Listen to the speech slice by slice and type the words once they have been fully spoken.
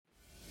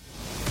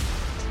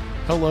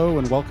Hello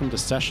and welcome to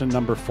session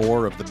number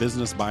 4 of the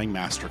Business Buying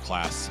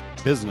Masterclass,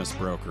 Business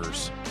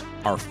Brokers,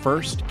 our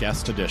first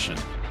guest edition.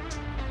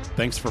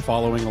 Thanks for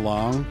following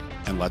along,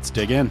 and let's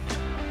dig in.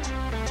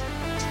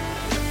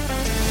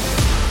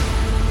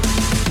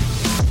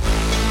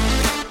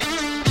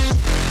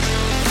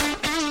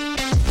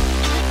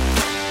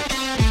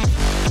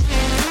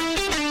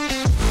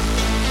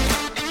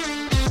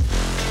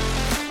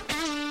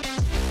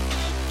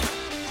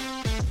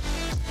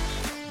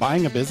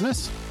 Buying a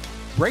business?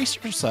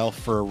 Brace yourself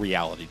for a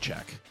reality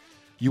check.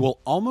 You will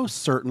almost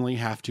certainly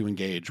have to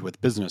engage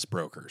with business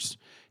brokers.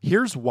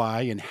 Here's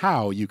why and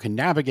how you can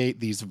navigate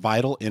these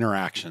vital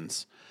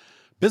interactions.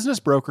 Business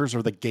brokers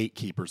are the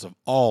gatekeepers of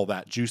all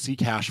that juicy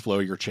cash flow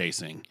you're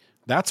chasing.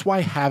 That's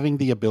why having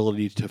the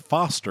ability to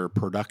foster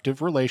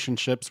productive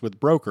relationships with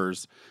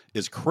brokers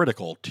is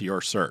critical to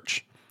your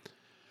search.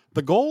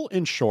 The goal,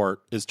 in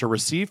short, is to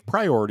receive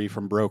priority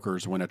from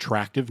brokers when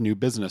attractive new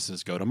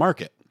businesses go to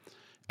market.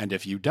 And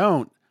if you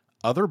don't,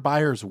 other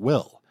buyers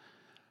will.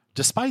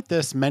 Despite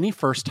this, many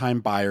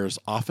first-time buyers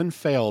often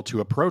fail to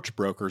approach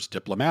brokers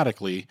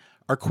diplomatically,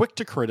 are quick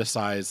to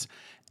criticize,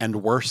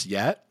 and worse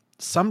yet,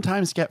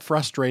 sometimes get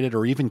frustrated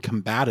or even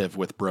combative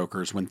with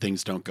brokers when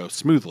things don't go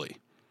smoothly.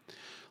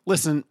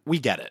 Listen, we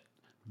get it.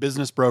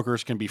 Business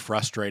brokers can be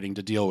frustrating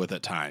to deal with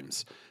at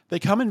times. They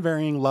come in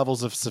varying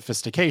levels of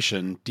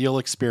sophistication, deal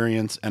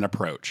experience, and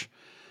approach.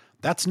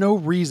 That's no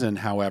reason,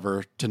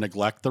 however, to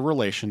neglect the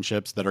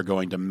relationships that are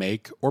going to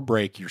make or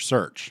break your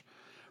search.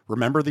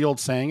 Remember the old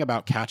saying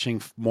about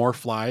catching more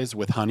flies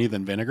with honey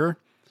than vinegar?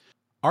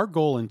 Our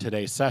goal in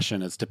today's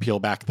session is to peel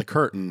back the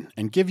curtain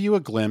and give you a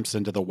glimpse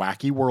into the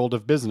wacky world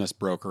of business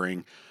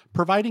brokering,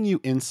 providing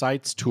you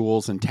insights,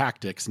 tools, and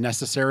tactics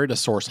necessary to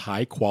source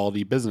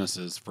high-quality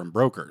businesses from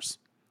brokers.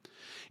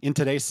 In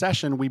today's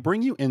session, we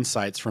bring you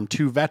insights from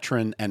two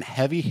veteran and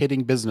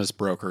heavy-hitting business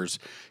brokers,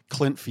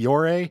 Clint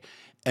Fiore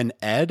and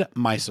Ed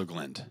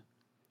Meisselglind.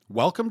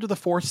 Welcome to the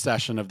 4th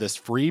session of this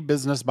free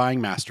business buying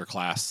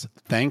masterclass.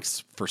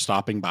 Thanks for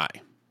stopping by.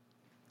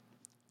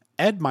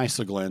 Ed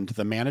Meisselglind,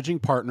 the managing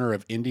partner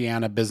of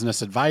Indiana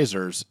Business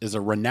Advisors, is a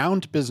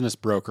renowned business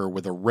broker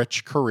with a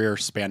rich career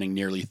spanning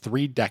nearly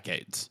 3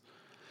 decades.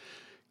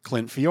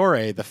 Clint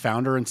Fiore, the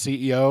founder and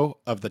CEO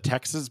of the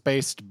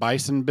Texas-based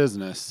Bison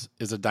Business,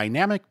 is a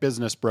dynamic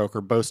business broker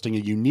boasting a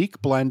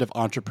unique blend of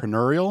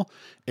entrepreneurial,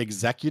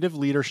 executive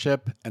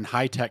leadership, and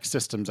high-tech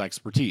systems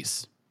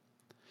expertise.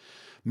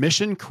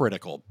 Mission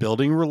critical,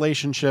 building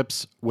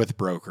relationships with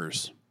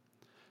brokers.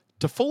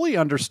 To fully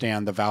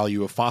understand the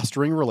value of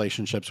fostering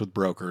relationships with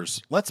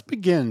brokers, let's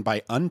begin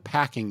by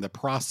unpacking the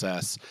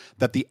process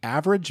that the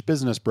average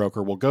business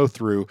broker will go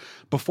through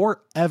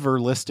before ever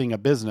listing a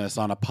business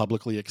on a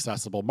publicly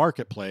accessible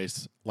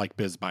marketplace like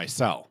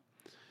BizBuySell.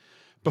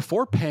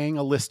 Before paying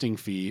a listing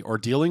fee or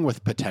dealing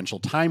with potential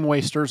time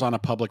wasters on a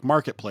public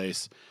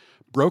marketplace,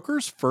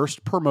 brokers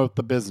first promote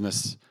the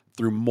business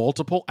through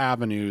multiple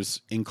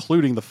avenues,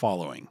 including the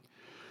following.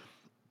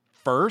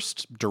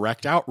 First,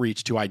 direct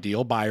outreach to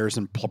ideal buyers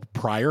and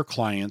prior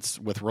clients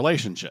with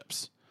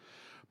relationships.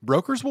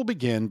 Brokers will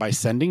begin by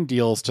sending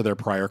deals to their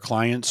prior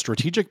clients,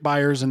 strategic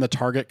buyers in the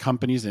target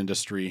company's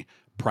industry,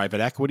 private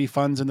equity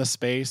funds in the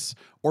space,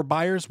 or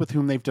buyers with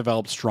whom they've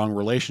developed strong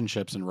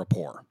relationships and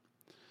rapport.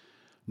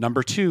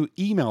 Number 2,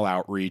 email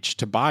outreach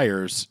to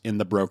buyers in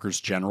the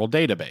broker's general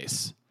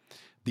database.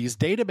 These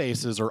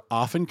databases are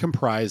often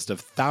comprised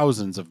of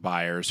thousands of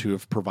buyers who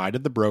have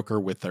provided the broker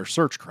with their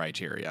search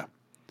criteria.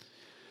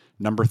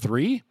 Number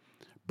 3,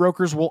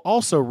 brokers will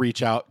also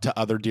reach out to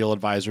other deal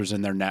advisors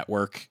in their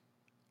network,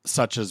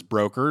 such as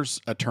brokers,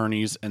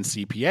 attorneys, and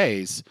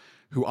CPAs,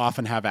 who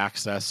often have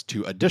access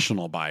to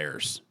additional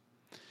buyers.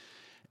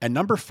 And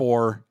number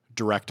 4,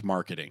 direct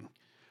marketing.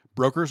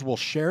 Brokers will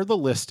share the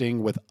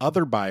listing with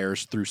other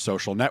buyers through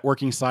social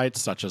networking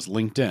sites such as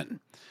LinkedIn.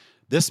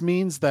 This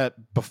means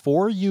that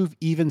before you've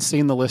even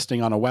seen the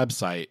listing on a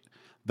website,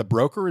 the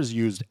broker has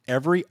used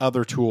every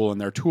other tool in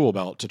their tool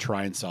belt to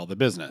try and sell the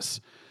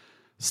business.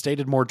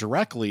 Stated more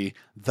directly,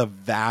 the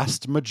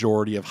vast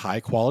majority of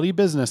high-quality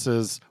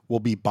businesses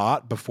will be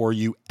bought before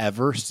you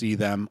ever see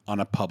them on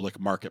a public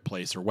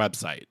marketplace or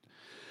website.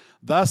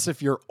 Thus,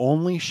 if you're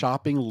only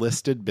shopping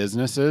listed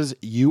businesses,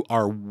 you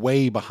are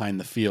way behind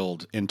the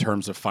field in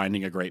terms of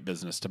finding a great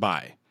business to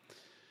buy.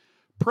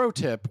 Pro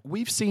tip,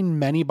 we've seen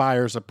many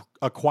buyers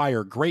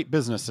acquire great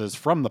businesses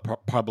from the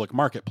public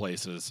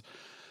marketplaces,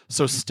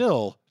 so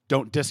still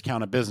don't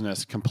discount a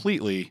business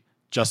completely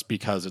just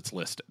because it's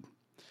listed.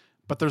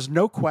 But there's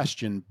no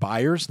question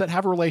buyers that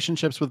have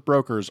relationships with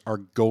brokers are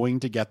going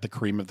to get the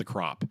cream of the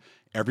crop.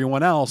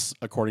 Everyone else,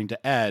 according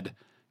to Ed,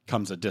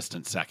 comes a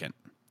distant second.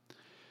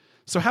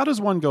 So how does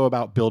one go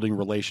about building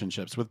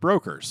relationships with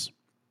brokers?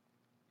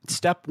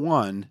 Step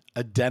 1,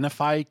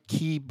 identify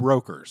key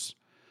brokers.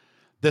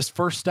 This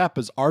first step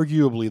is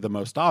arguably the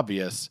most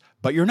obvious,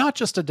 but you're not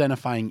just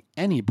identifying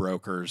any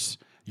brokers,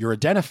 you're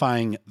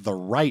identifying the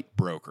right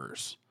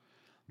brokers.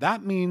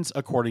 That means,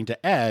 according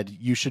to Ed,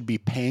 you should be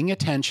paying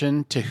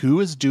attention to who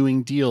is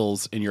doing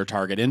deals in your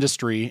target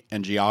industry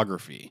and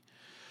geography.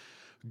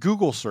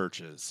 Google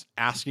searches,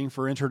 asking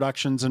for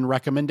introductions and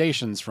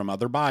recommendations from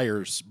other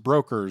buyers,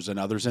 brokers, and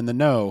others in the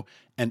know,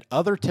 and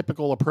other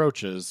typical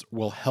approaches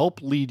will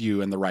help lead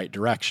you in the right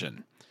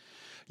direction.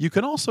 You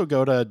can also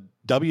go to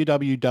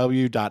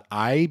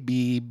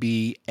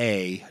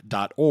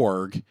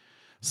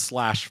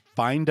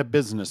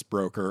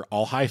www.ibba.org/findabusinessbroker,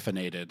 all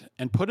hyphenated,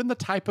 and put in the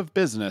type of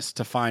business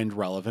to find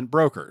relevant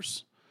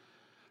brokers.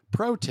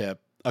 Pro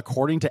tip,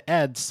 according to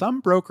Ed, some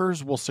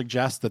brokers will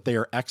suggest that they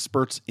are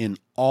experts in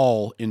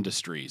all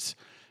industries.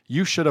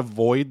 You should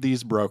avoid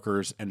these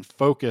brokers and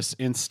focus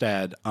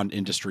instead on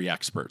industry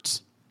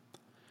experts.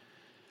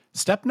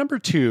 Step number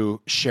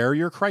 2, share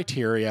your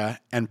criteria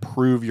and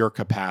prove your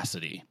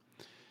capacity.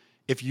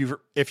 If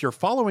you're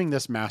following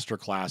this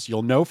masterclass,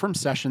 you'll know from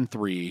session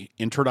 3,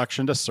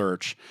 Introduction to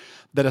Search,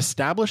 that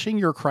establishing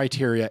your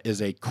criteria is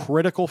a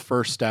critical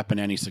first step in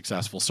any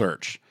successful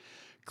search.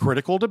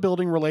 Critical to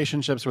building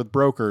relationships with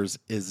brokers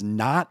is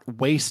not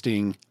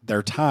wasting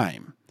their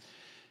time.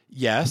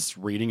 Yes,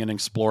 reading and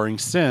exploring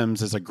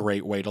CIMs is a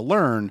great way to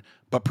learn,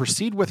 but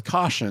proceed with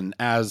caution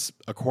as,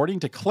 according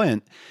to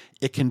Clint,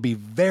 it can be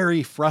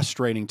very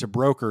frustrating to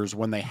brokers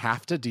when they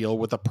have to deal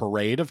with a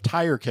parade of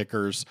tire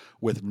kickers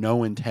with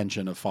no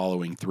intention of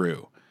following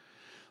through.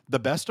 The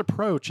best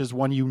approach is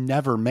one you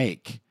never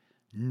make.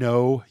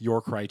 Know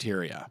your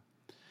criteria.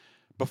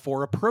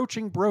 Before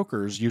approaching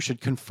brokers, you should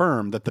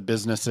confirm that the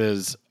business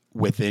is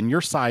within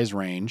your size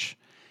range,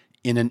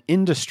 in an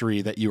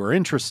industry that you are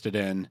interested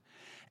in,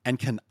 and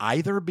can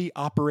either be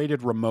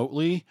operated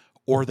remotely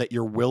or that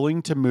you're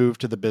willing to move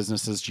to the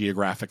business's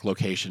geographic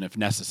location if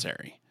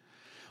necessary.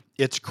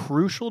 It's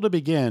crucial to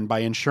begin by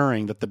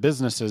ensuring that the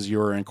businesses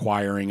you are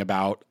inquiring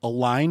about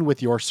align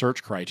with your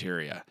search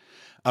criteria.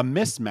 A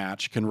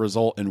mismatch can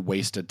result in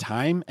wasted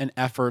time and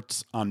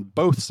efforts on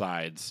both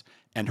sides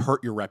and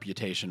hurt your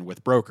reputation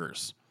with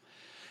brokers.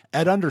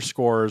 Ed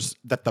underscores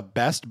that the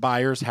best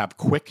buyers have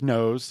quick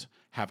no's,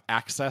 have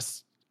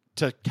access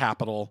to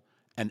capital,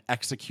 and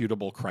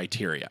executable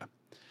criteria.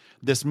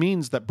 This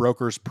means that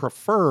brokers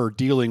prefer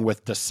dealing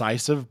with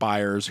decisive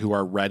buyers who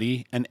are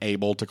ready and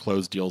able to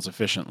close deals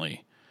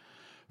efficiently.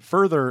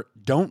 Further,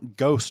 don't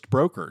ghost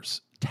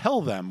brokers.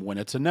 Tell them when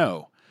it's a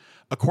no.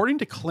 According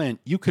to Clint,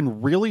 you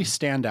can really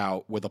stand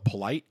out with a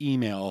polite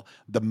email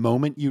the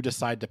moment you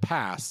decide to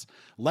pass,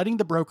 letting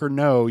the broker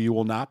know you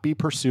will not be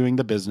pursuing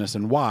the business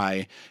and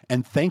why,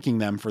 and thanking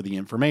them for the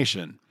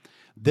information.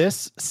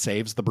 This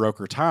saves the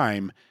broker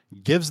time,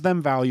 gives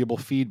them valuable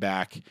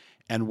feedback,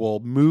 and will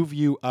move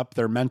you up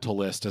their mental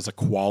list as a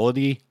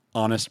quality,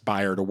 honest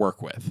buyer to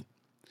work with.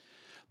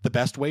 The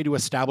best way to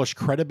establish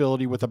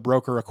credibility with a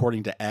broker,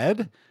 according to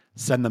Ed,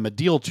 send them a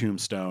deal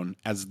tombstone,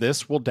 as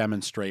this will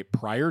demonstrate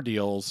prior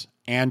deals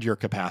and your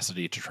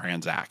capacity to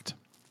transact.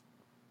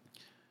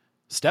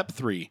 Step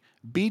 3,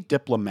 be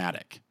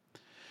diplomatic.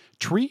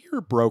 Treat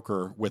your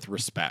broker with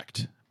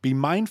respect. Be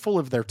mindful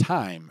of their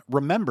time.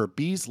 Remember,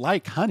 bees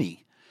like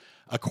honey.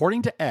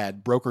 According to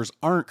Ed, brokers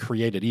aren't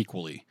created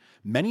equally.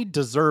 Many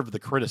deserve the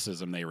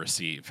criticism they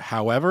receive.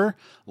 However,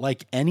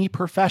 like any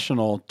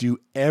professional, do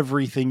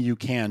everything you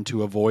can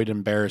to avoid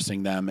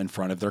embarrassing them in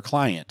front of their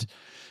client.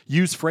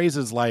 Use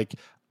phrases like,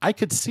 "I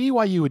could see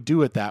why you would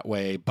do it that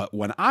way, but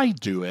when I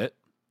do it,"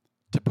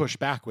 to push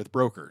back with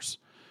brokers.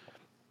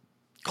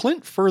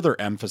 Clint further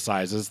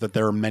emphasizes that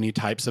there are many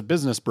types of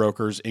business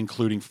brokers,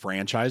 including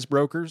franchise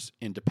brokers,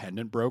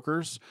 independent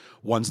brokers,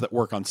 ones that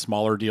work on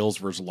smaller deals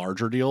versus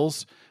larger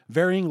deals,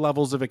 varying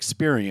levels of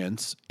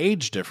experience,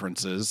 age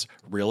differences,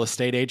 real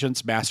estate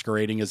agents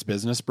masquerading as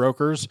business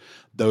brokers,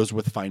 those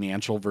with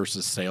financial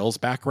versus sales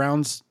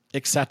backgrounds,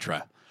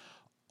 etc.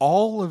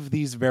 All of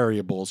these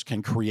variables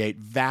can create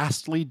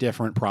vastly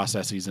different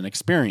processes and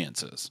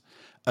experiences.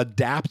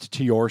 Adapt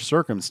to your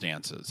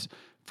circumstances.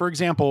 For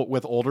example,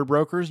 with older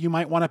brokers, you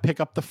might want to pick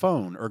up the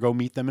phone or go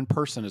meet them in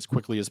person as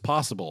quickly as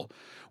possible.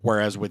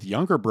 Whereas with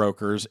younger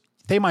brokers,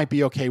 they might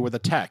be okay with a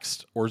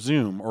text or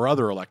Zoom or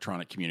other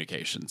electronic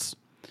communications.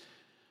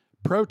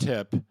 Pro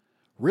tip,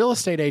 real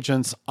estate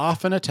agents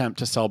often attempt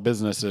to sell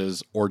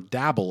businesses or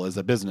dabble as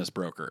a business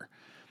broker.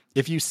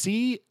 If you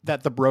see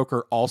that the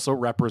broker also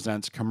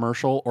represents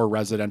commercial or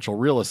residential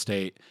real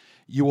estate,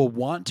 you will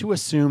want to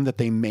assume that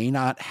they may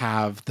not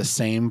have the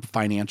same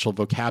financial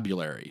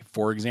vocabulary,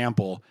 for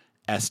example,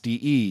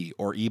 SDE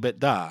or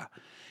EBITDA,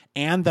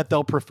 and that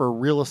they'll prefer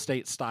real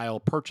estate style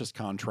purchase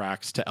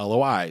contracts to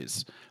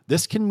LOIs.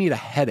 This can mean a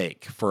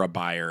headache for a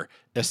buyer,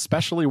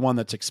 especially one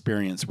that's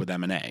experienced with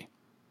M&A.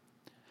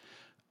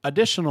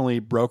 Additionally,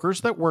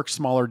 brokers that work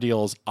smaller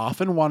deals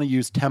often want to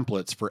use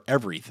templates for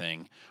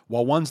everything,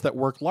 while ones that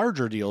work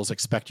larger deals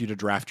expect you to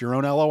draft your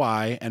own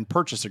LOI and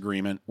purchase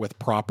agreement with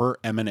proper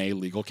M&A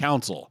legal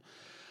counsel.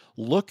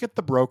 Look at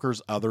the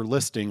broker's other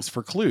listings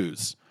for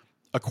clues.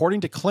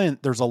 According to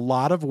Clint, there's a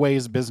lot of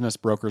ways business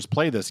brokers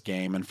play this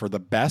game, and for the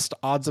best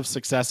odds of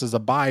success as a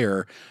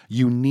buyer,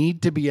 you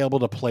need to be able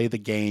to play the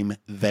game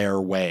their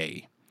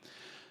way.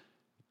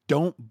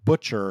 Don't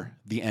butcher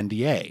the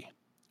NDA.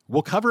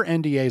 We'll cover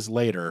NDAs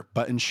later,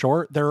 but in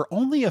short, there are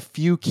only a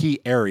few key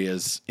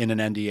areas in an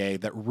NDA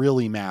that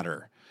really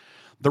matter.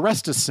 The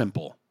rest is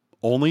simple.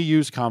 Only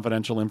use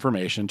confidential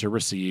information to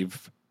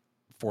receive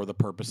for the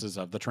purposes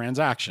of the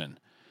transaction.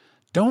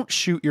 Don't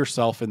shoot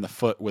yourself in the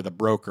foot with a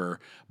broker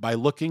by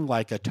looking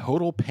like a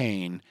total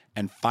pain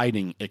and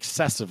fighting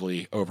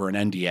excessively over an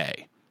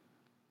NDA.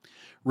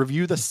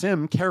 Review the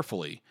CIM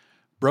carefully.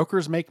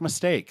 Brokers make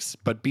mistakes,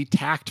 but be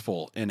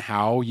tactful in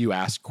how you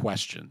ask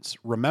questions.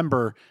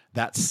 Remember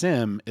that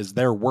CIM is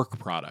their work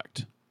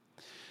product.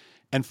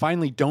 And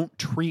finally, don't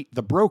treat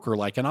the broker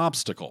like an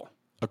obstacle.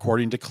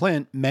 According to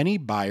Clint, many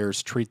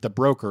buyers treat the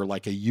broker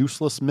like a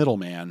useless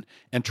middleman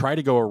and try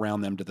to go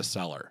around them to the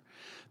seller.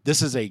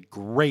 This is a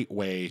great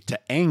way to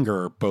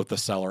anger both the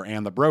seller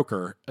and the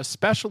broker,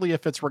 especially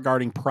if it's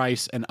regarding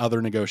price and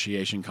other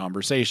negotiation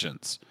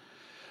conversations.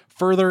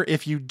 Further,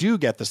 if you do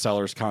get the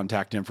seller's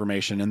contact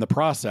information in the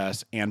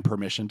process and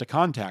permission to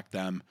contact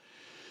them,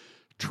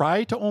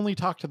 try to only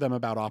talk to them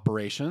about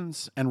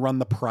operations and run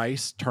the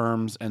price,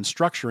 terms, and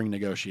structuring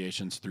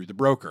negotiations through the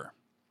broker.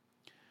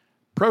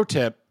 Pro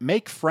tip,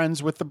 make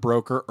friends with the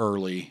broker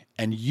early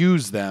and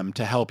use them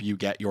to help you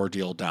get your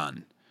deal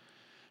done.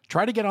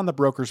 Try to get on the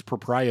broker's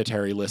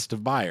proprietary list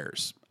of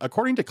buyers.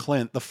 According to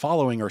Clint, the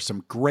following are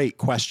some great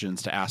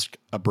questions to ask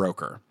a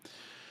broker.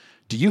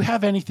 Do you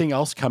have anything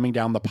else coming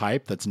down the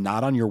pipe that's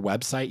not on your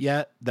website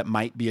yet that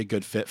might be a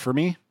good fit for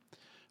me?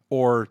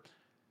 Or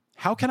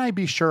how can I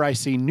be sure I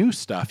see new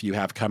stuff you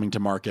have coming to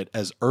market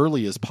as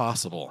early as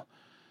possible?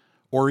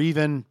 Or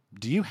even,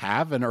 do you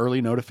have an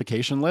early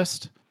notification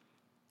list?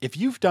 If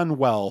you've done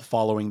well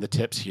following the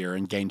tips here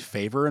and gained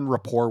favor and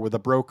rapport with a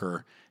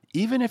broker,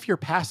 even if you're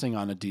passing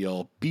on a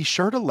deal, be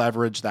sure to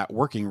leverage that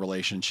working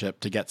relationship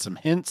to get some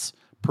hints,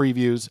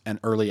 previews, and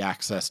early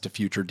access to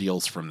future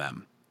deals from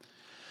them.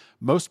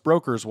 Most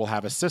brokers will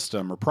have a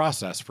system or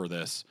process for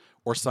this,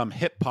 or some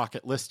hip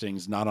pocket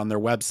listings not on their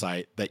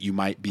website that you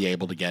might be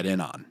able to get in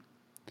on.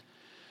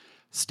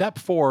 Step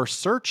 4,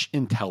 search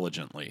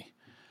intelligently.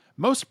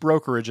 Most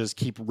brokerages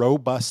keep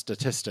robust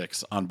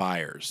statistics on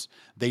buyers.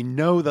 They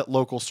know that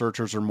local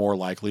searchers are more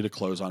likely to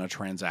close on a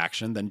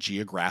transaction than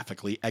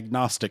geographically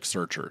agnostic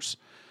searchers.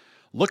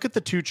 Look at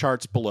the 2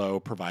 charts below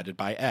provided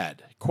by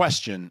Ed.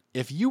 Question: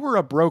 if you were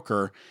a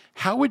broker,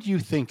 how would you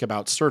think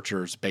about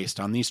searchers based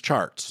on these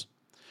charts?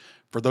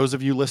 For those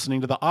of you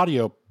listening to the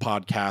audio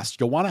podcast,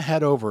 you'll want to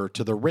head over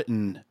to the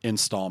written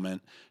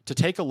installment to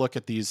take a look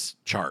at these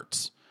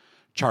charts.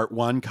 Chart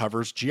 1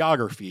 covers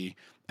geography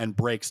and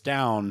breaks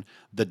down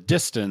the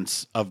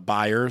distance of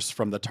buyers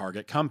from the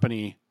target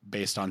company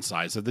based on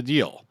size of the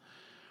deal.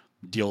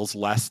 Deals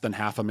less than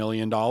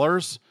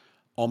 $500,000,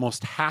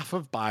 almost half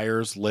of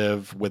buyers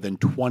live within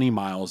 20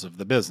 miles of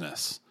the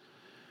business.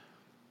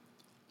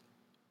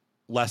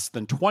 Less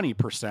than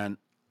 20%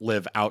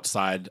 live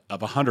outside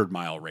of a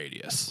 100-mile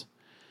radius.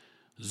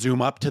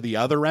 Zoom up to the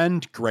other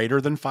end,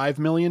 greater than $5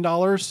 million,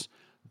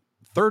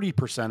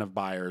 30% of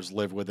buyers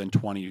live within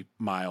 20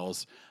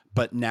 miles,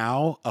 but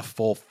now a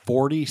full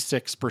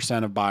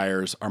 46% of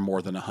buyers are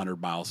more than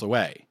 100 miles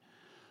away.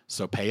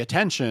 So pay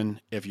attention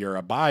if you're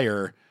a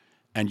buyer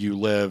and you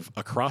live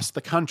across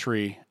the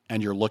country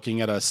and you're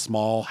looking at a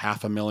small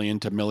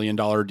 $500,000 to $1 million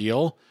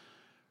deal,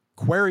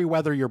 query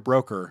whether your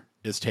broker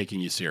is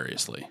taking you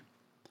seriously.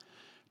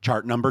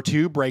 Chart number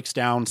 2 breaks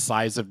down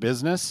size of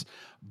business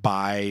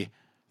by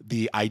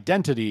the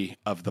identity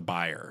of the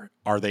buyer.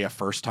 Are they a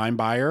first-time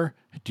buyer?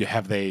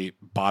 Have they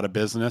bought a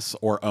business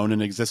or own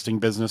an existing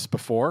business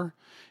before?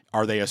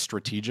 Are they a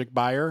strategic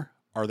buyer?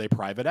 Are they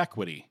private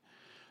equity?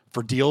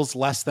 For deals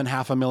less than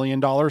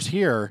 $500,000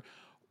 here,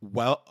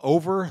 well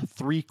over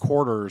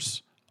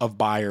 3/4 of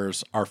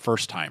buyers are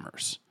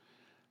first-timers.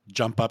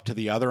 Jump up to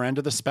the other end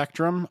of the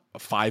spectrum,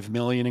 $5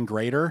 million and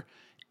greater,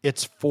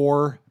 it's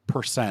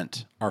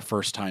 4% are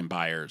first-time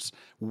buyers.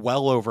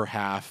 Well over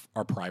half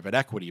are private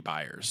equity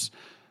buyers.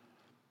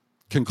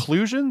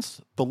 Conclusions?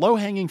 The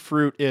low-hanging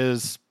fruit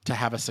is to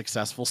have a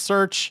successful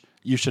search.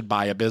 You should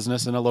buy a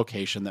business in a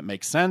location that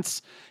makes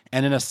sense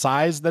and in a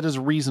size that is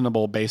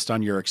reasonable based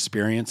on your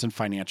experience and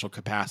financial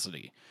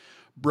capacity.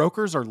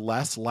 Brokers are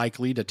less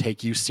likely to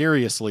take you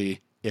seriously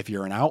if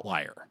you're an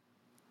outlier.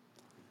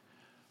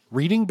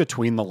 Reading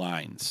between the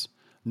lines.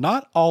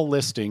 Not all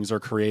listings are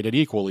created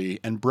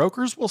equally, and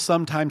brokers will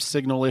sometimes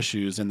signal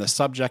issues in the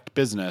subject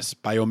business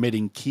by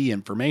omitting key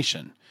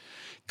information.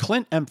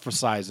 Clint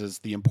emphasizes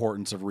the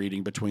importance of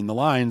reading between the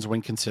lines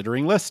when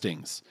considering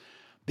listings.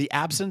 The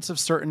absence of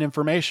certain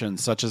information,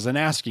 such as an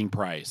asking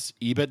price,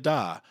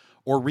 EBITDA,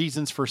 or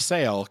reasons for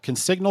sale, can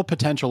signal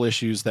potential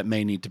issues that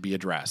may need to be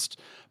addressed.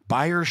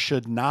 Buyers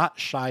should not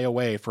shy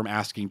away from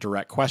asking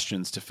direct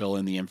questions to fill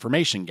in the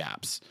information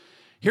gaps.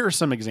 Here are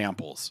some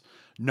examples.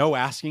 No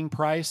asking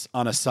price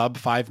on a sub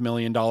 $5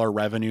 million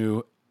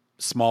revenue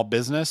small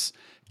business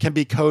can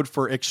be code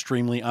for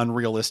extremely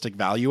unrealistic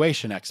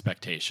valuation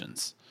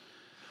expectations.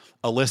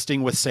 A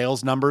listing with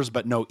sales numbers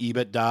but no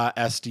EBITDA,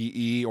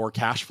 SDE, or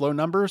cash flow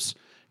numbers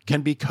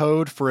can be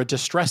code for a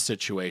distress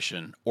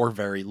situation or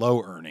very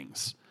low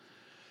earnings.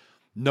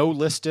 No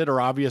listed or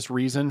obvious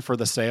reason for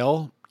the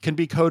sale can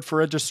be code for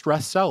a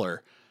distressed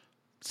seller,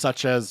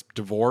 such as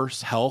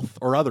divorce, health,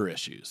 or other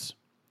issues.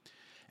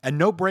 And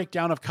no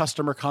breakdown of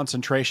customer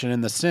concentration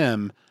in the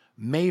CIM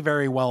may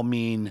very well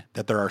mean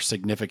that there are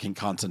significant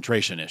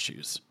concentration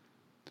issues.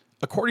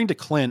 According to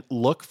Clint,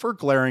 look for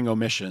glaring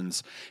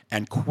omissions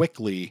and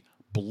quickly,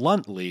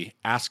 bluntly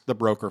ask the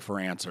broker for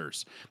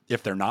answers.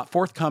 If they're not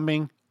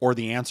forthcoming or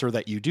the answer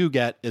that you do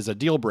get is a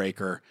deal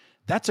breaker,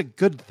 that's a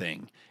good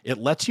thing. It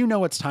lets you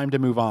know it's time to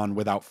move on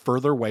without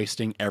further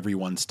wasting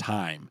everyone's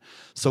time.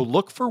 So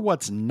look for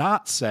what's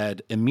not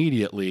said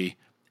immediately,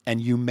 and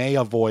you may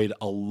avoid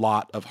a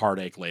lot of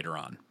heartache later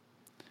on.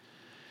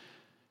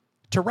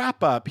 To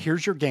wrap up,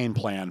 here's your game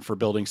plan for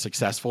building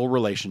successful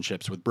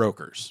relationships with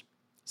brokers.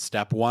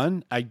 Step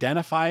 1,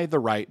 identify the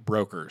right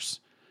brokers.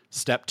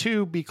 Step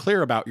 2, be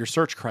clear about your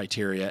search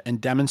criteria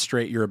and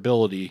demonstrate your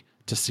ability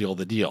to seal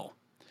the deal.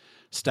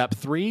 Step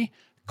 3,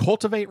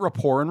 cultivate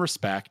rapport and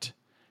respect.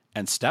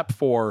 And step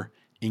 4,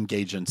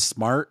 engage in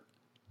smart,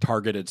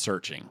 targeted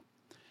searching.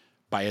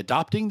 By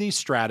adopting these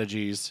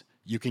strategies,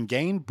 you can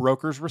gain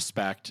brokers'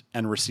 respect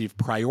and receive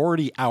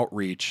priority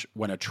outreach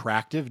when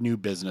attractive new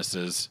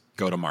businesses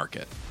go to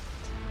market.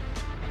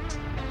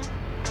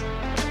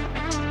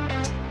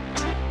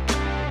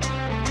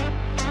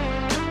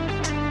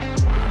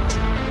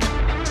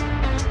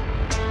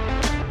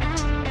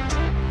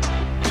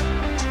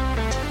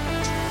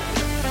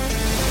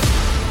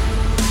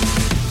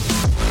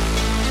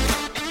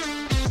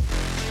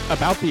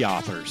 About the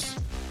authors.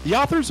 The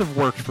authors have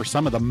worked for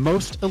some of the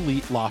most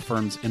elite law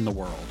firms in the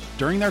world.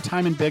 During their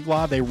time in Big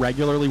Law, they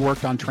regularly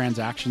worked on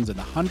transactions in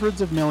the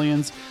hundreds of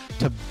millions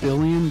to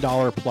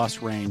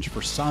billion-dollar-plus range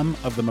for some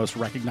of the most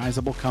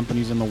recognizable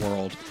companies in the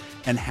world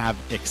and have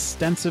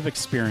extensive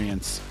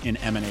experience in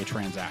M&A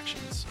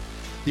transactions.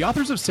 The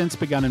authors have since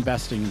begun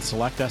investing in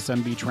select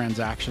SMB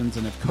transactions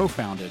and have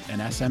co-founded an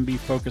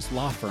SMB-focused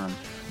law firm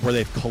where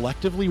they've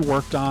collectively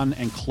worked on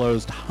and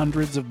closed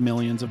hundreds of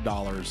millions of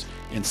dollars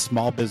in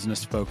small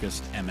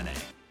business-focused M&A.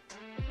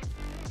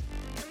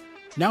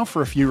 Now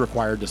for a few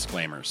required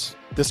disclaimers.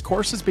 This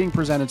course is being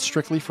presented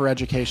strictly for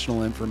educational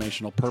and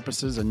informational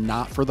purposes and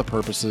not for the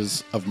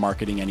purposes of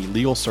marketing any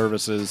legal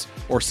services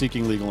or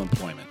seeking legal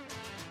employment.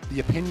 The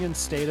opinions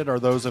stated are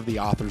those of the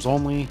authors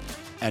only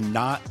and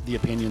not the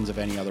opinions of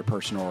any other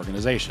person or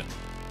organization.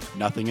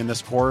 Nothing in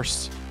this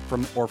course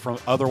from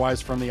otherwise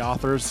from the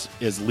authors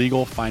is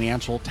legal,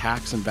 financial,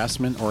 tax,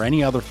 investment, or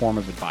any other form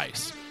of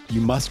advice.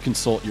 You must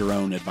consult your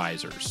own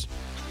advisors.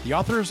 The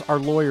authors are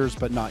lawyers,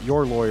 but not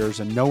your lawyers,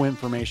 and no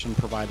information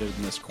provided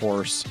in this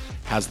course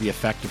has the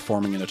effect of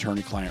forming an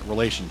attorney-client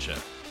relationship.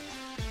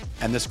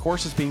 And this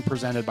course is being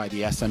presented by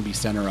the SMB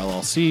Center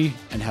LLC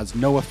and has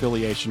no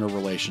affiliation or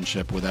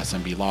relationship with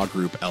SMB Law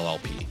Group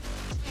LLP.